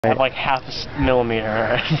I have like half a millimeter.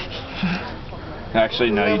 Actually,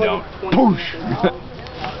 no, you don't. Boosh!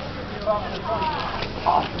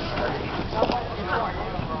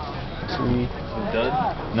 Sweet. Done?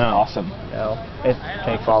 No. Awesome. No.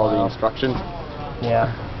 Follow the instructions.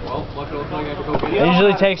 Yeah. Well, look at I got to go get It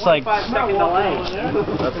usually takes like. 5-second delay.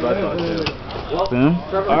 That's what I thought too. Boom.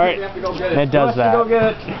 Alright. It does that. Go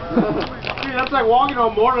get it. Dude, that's like walking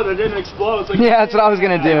on a mortar that didn't explode. It's like, Yeah, that's what I was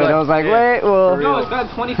gonna do. And I was like, wait, well. no, it's got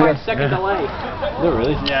a 25-second delay. Is it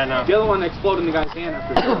really? Yeah, no. The other one exploded in the guy's hand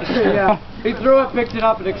after. Yeah. He threw it, picked it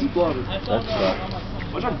up, and exploded. That sucks.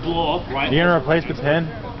 What's our blow up, right? You gonna replace the pen?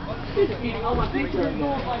 Eating all my pizza. What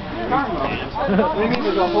do you mean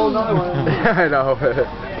there's a whole nother one? I know.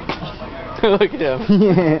 Look at him.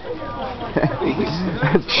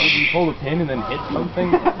 Did you pull the pin and then hit something?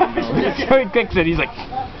 So he kicks it, he's like,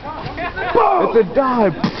 It's a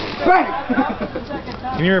dive.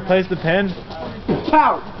 Can you replace the pen?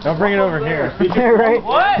 Pow! Don't bring it over here. Yeah, right?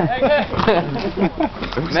 what?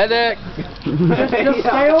 Medic! Just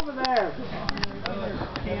stay over there.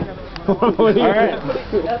 Alright.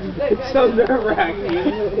 It's so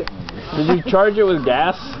nerve-wracking. Did you charge it with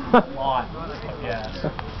gas? Yes.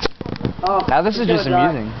 Oh, Now this is just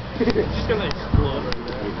amusing. It's just gonna explode.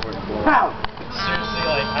 Pow! Seriously,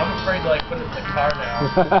 like, I'm afraid to like put it in the car now.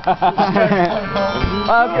 Is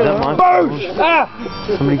that mine? Ah!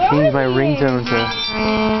 Somebody changed my ringtone to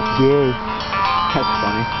yay. That's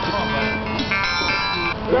funny.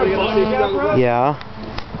 Yeah.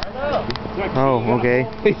 Oh, okay.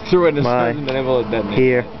 He threw it in his Bye. and then able to detonate.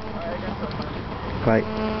 Here. Bye.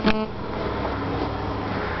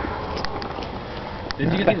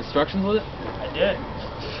 Did you get the instructions with it? I did.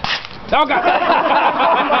 Oh god!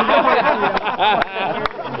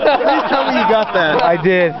 Please tell me you got that. I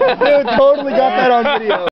did. Dude, totally got that on video.